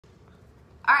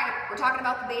All right, we're talking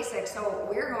about the basics, so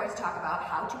we're going to talk about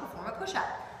how to perform a push-up.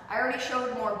 I already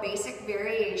showed more basic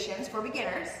variations for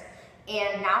beginners,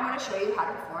 and now I'm going to show you how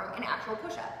to perform an actual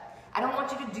push-up. I don't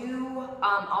want you to do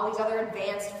all these other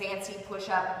advanced, fancy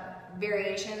push-up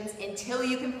variations until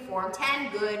you can perform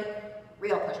 10 good,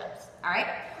 real push-ups, all right?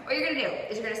 What you're going to do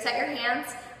is you're going to set your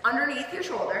hands underneath your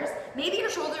shoulders. Maybe your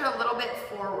shoulders are a little bit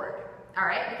forward, all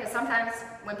right? Because sometimes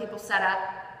when people set up,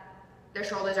 their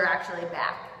shoulders are actually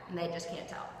back, and they just can't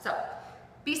tell. So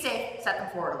be safe, set them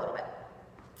forward a little bit.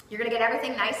 You're gonna get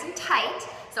everything nice and tight.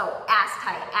 So ass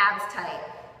tight, abs tight.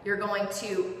 You're going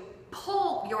to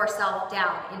pull yourself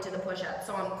down into the push-up.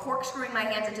 So I'm corkscrewing my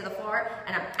hands into the floor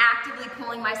and I'm actively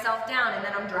pulling myself down and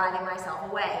then I'm driving myself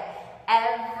away.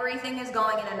 Everything is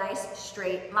going in a nice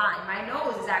straight line. My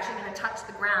nose is actually gonna touch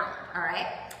the ground, all right?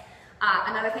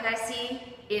 Another thing I see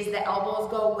is the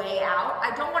elbows go way out.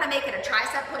 I don't want to make it a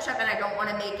tricep push-up and I don't want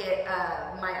to make it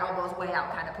my elbows way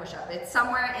out kind of push-up. It's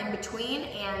somewhere in between,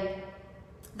 and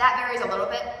that varies a little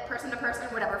bit person to person,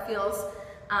 whatever feels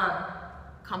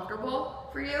comfortable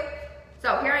for you.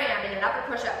 So here I am in an upper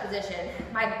push-up position.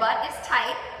 My butt is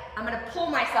tight. I'm going to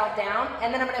pull myself down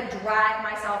and then I'm going to drive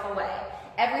myself away.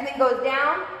 Everything goes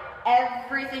down,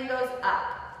 everything goes up.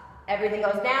 Everything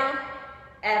goes down,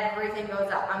 everything goes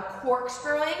up. I'm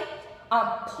corkscrewing,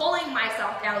 I'm pulling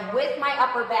myself down with my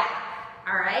upper back,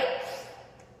 all right?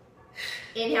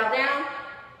 Inhale down,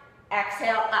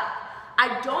 exhale up.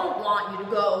 I don't want you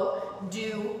to go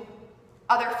do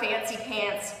other fancy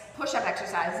pants push-up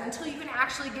exercises until you can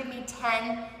actually give me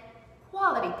 10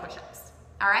 quality push-ups,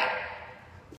 all right?